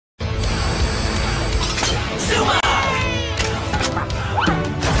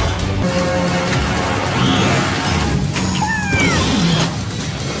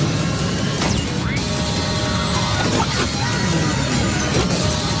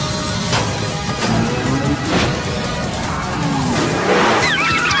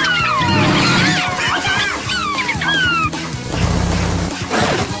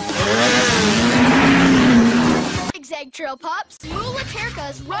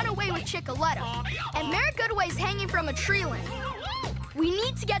has run away with Chickaletta, and Mayor Goodaway's hanging from a tree limb. We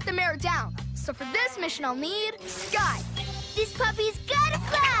need to get the mayor down, so for this mission I'll need Sky. This puppy's gotta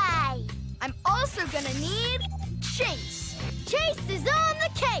fly! I'm also gonna need Chase. Chase is on the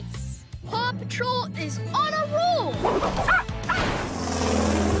case! Paw Patrol is on a roll!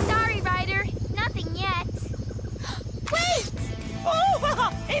 Sorry, Ryder. Nothing yet. Wait!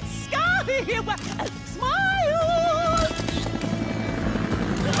 Oh, it's Sky! Smile!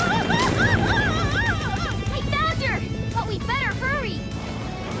 I found her! But we better hurry.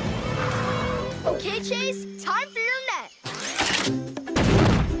 Okay, Chase, time for your net.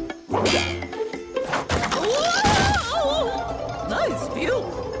 Whoa! Nice view!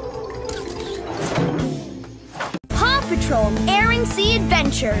 Paw Patrol Airing Sea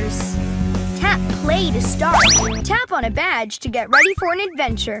Adventures. Tap play to start. Tap on a badge to get ready for an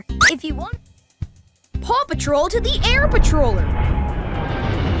adventure. If you want, Paw Patrol to the Air Patroller.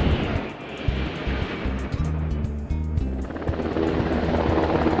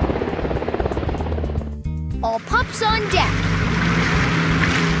 All pups on deck.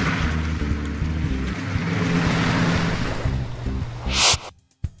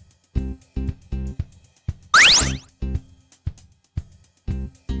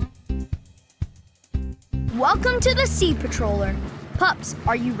 Welcome to the Sea Patroller. Pups,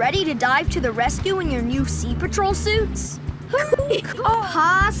 are you ready to dive to the rescue in your new Sea Patrol suits?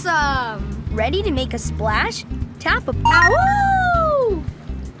 Awesome! Ready to make a splash? Tap a PAW!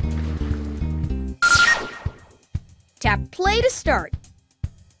 Tap play to start.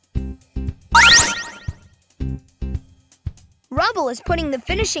 Rubble is putting the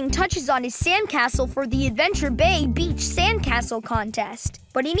finishing touches on his sandcastle for the Adventure Bay Beach Sandcastle Contest.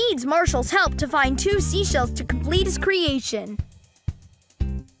 But he needs Marshall's help to find 2 seashells to complete his creation.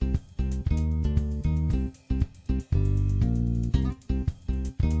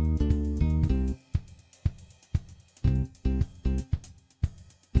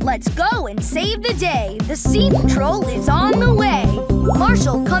 Let's go and save the day. The Sea Patrol is on the way.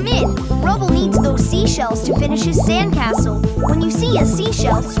 Marshall, come in. Rubble needs those seashells to finish his sandcastle. When you see a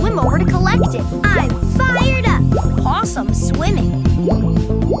seashell, swim over to collect it. I'm fired up! Awesome swimming.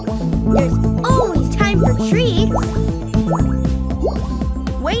 There's always time for treats.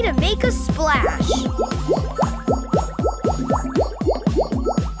 Way to make a splash.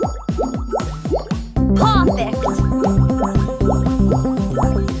 Perfect.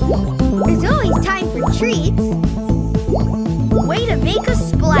 There's always time for treats. Way to make a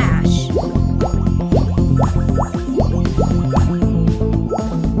splash.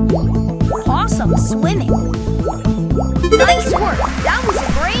 Awesome swimming. Nice work. That was a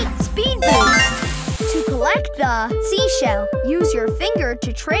great speed boost. To collect the seashell, use your finger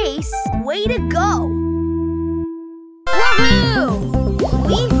to trace. Way to go. Woohoo!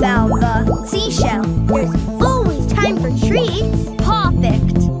 We found the seashell. There's always time for treats.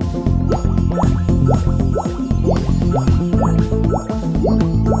 Perfect.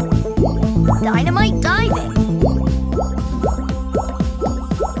 Dynamite diving.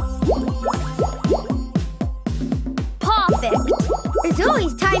 Perfect. There's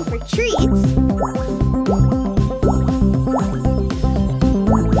always time for treats.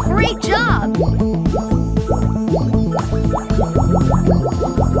 Great job.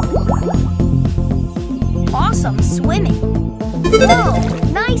 Awesome swimming. Whoa,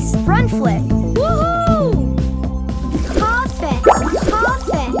 nice front flip. Woohoo! Perfect.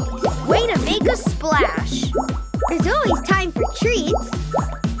 Perfect. Way to make a splash. There's always time for treats.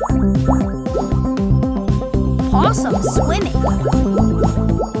 Awesome swimming.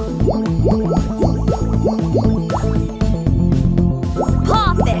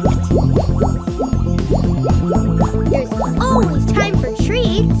 Perfect. There's always time for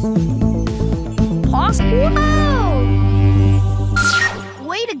treats. Whoa!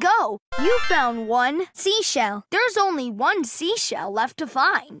 Way to go! You found 1 seashell. There's only 1 seashell left to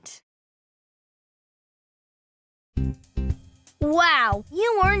find. Wow,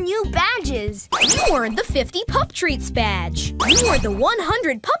 you earned new badges. You earned the 50 Pup Treats badge. You earned the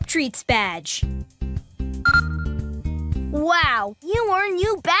 100 Pup Treats badge. Wow, you earned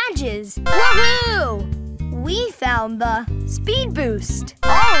new badges. Woohoo! We found the speed boost.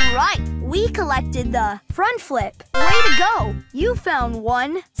 All right, we collected the front flip. Way to go! You found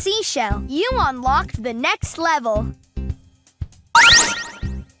 1 seashell. You unlocked the next level.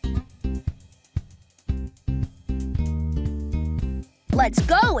 Let's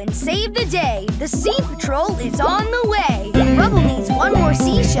go and save the day. The Sea Patrol is on the way. Rubble needs 1 more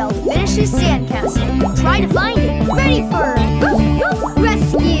seashell to finish his sandcastle. Try to find it. Ready for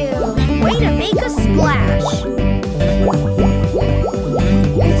rescue. Way to make a splash.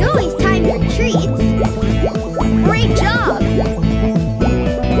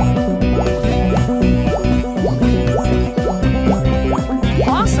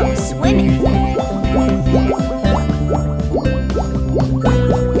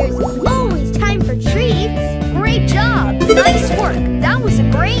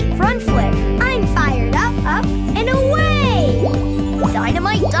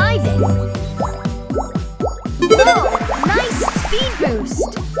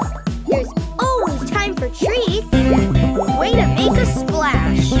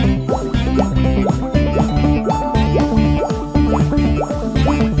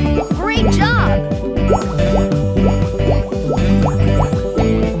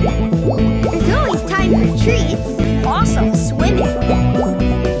 treats. Awesome swimming.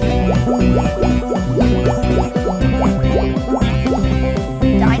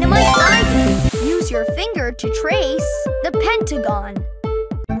 Dynamite diving. Use your finger to trace the pentagon.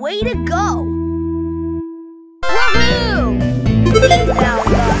 Way to go! Woohoo! We found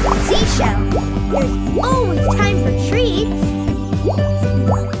the seashell. There's always time for treats.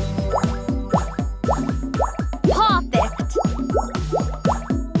 Perfect.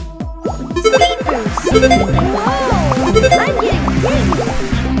 Speed boost. Whoa! I'm getting dizzy.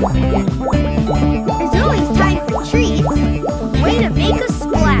 There's always time for treats. Way to make a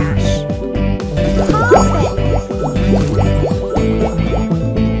splash. Perfect.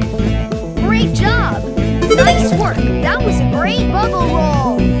 Great job. Nice work. That was a great bubble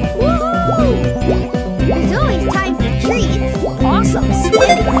roll. Woohoo! There's always time for treats. Awesome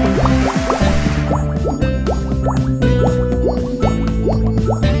swimming.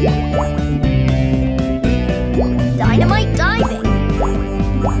 Dynamite diving.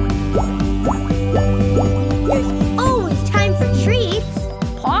 There's always time for treats.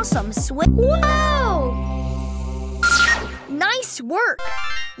 Possum swim. Whoa! Nice work.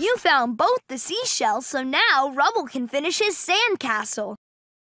 You found both the seashells, so now Rubble can finish his sandcastle.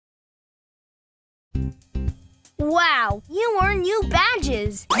 Wow, you earned new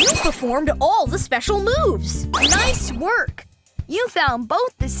badges. You performed all the special moves. Nice work. You found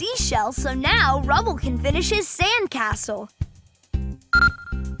both the seashells, so now Rubble can finish his sandcastle.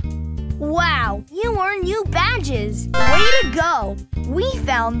 Wow, you earned new badges. Way to go. We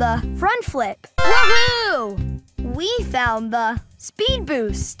found the front flip. Woohoo! We found the speed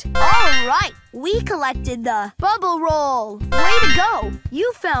boost. All right, we collected the bubble roll. Way to go.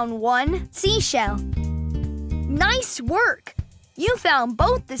 You found one seashell. Nice work. You found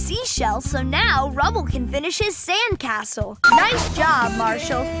both the seashells, so now Rubble can finish his sandcastle. Nice job,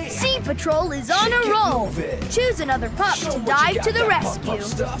 Marshall. Sea Patrol is on a roll. Choose another pup to dive to the rescue.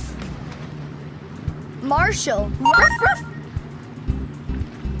 Marshall.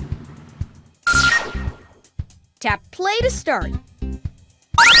 Tap play to start.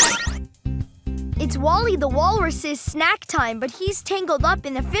 It's Wally the Walrus's snack time, but he's tangled up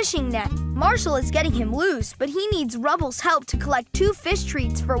in a fishing net. Marshall is getting him loose, but he needs Rubble's help to collect 2 fish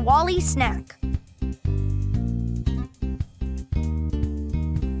treats for Wally's snack.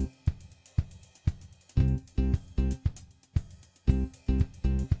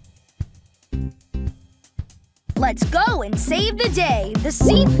 Let's go and save the day. The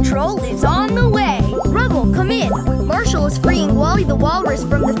Sea Patrol is on the way. Rubble, come in. Marshall is freeing Wally the Walrus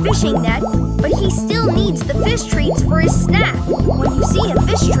from the fishing net, but he still needs the fish treats for his snack. When you see a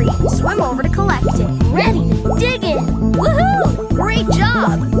fish treat, swim over to collect it. Ready to dig in. Woohoo! Great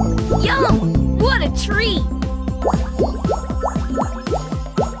job. Yum! What a treat.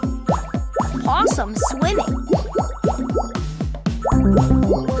 Possum swimming.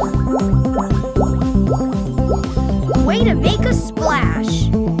 Way to make a splash.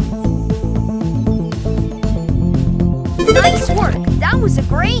 Nice work. That was a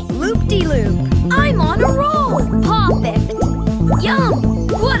great loop-de-loop. I'm on a roll. Perfect. Yum.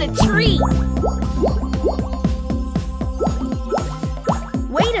 What a treat.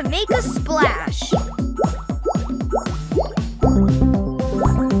 Way to make a splash.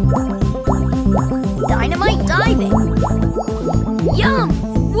 Dynamite diving. Yum.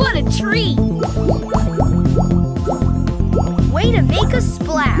 What a treat. Way to make a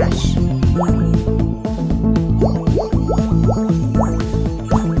splash.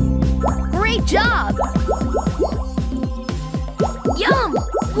 Great job. Yum!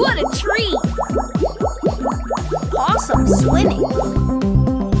 What a treat. Possum swimming.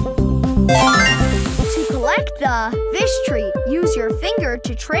 To collect the fish treat, use your finger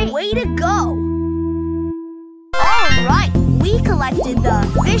to trace. Way to go. All right, we collected the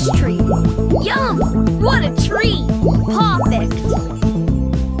fish treat. Yum! What a treat. Perfect.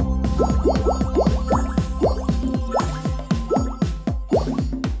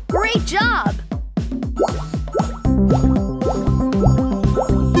 Great job!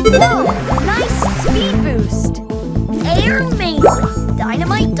 Whoa! Nice speed boost! Air amazing!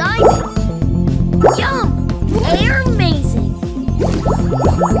 Dynamite diving! Yum! Air amazing!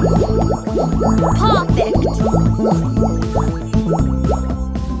 Perfect!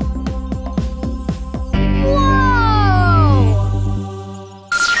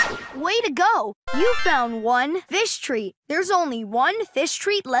 Way to go! You found one fish treat. There's only one fish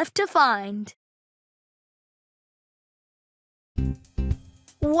treat left to find.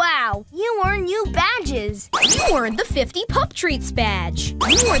 Wow, you earned new badges. You earned the 50 Pup Treats badge.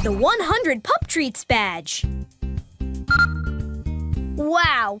 You earned the 100 Pup Treats badge.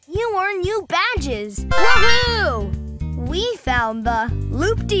 Wow, you earn new badges! Woohoo! We found the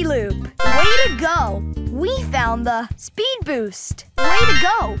loop-de-loop. Way to go! We found the speed boost. Way to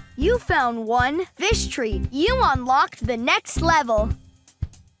go! You found one fish treat. You unlocked the next level.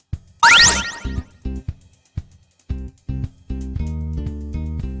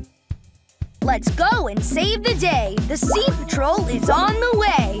 Let's go and save the day. The Sea Patrol is on the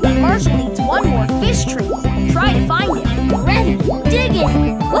way. Marshall needs one more fish treat. Try to find it. Ready, dig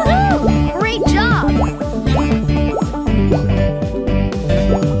in. Woohoo! Great job!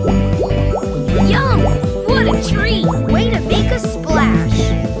 Yum! What a treat! Way to make a splash.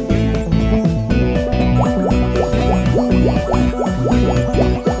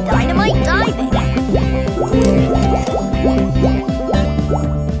 Dynamite diving.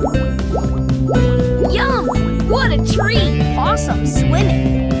 Yum! What a treat! Awesome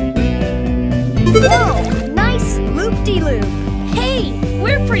swimming. Whoa! Nice loop-de-loop. Hey,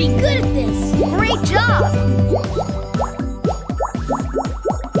 we're pretty good at this. Great job!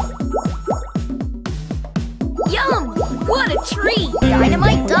 Yum! What a treat!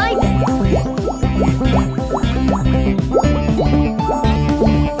 Dynamite diving.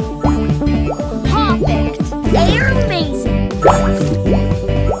 Perfect. They're amazing.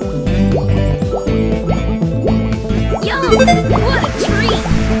 Yum! What a treat!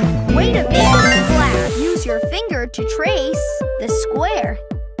 Way to make a splash. Use your finger to trace the square.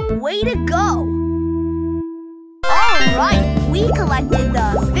 Way to go! All right, we collected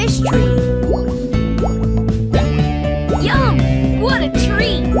the fish treat. Yum! What a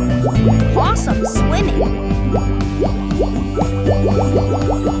treat! Awesome swimming.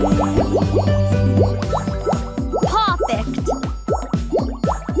 Perfect.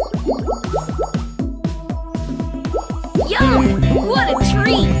 Yum! What a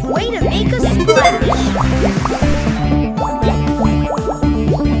treat! Way to make a splash.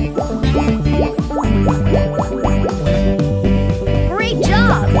 Great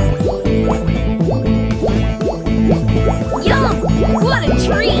job. Yum! What a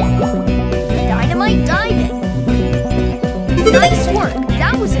treat! Dynamite diving. Nice work.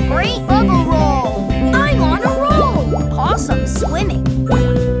 That was a great bubble roll. I'm on a roll! Awesome swimming.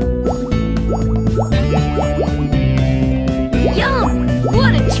 Yum!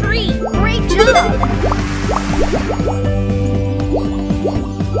 What a treat! Great job.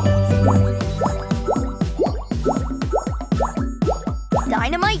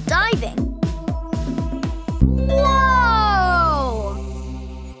 Dynamite diving. Whoa!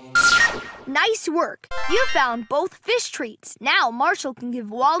 Nice work. You found both fish treats. Now Marshall can give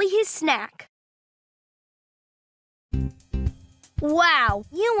Wally his snack. Wow,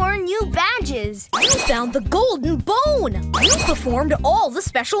 you earned new badges. You found the golden bone! You performed all the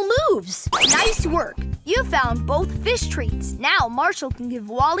special moves! Nice work. You found both fish treats. Now Marshall can give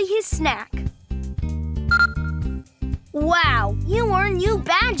Wally his snack. Wow, you earned new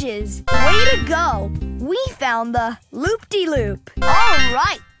badges. Way to go. We found the loop-de-loop. All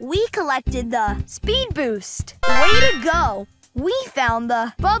right, we collected the speed boost. Way to go. We found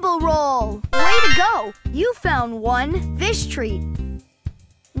the bubble roll. Way to go. You found one fish treat.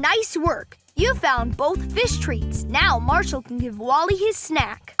 Nice work. You found both fish treats. Now Marshall can give Wally his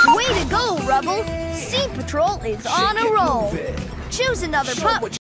snack. Way to go, Rubble. Sea Patrol is on a roll. Choose another pup.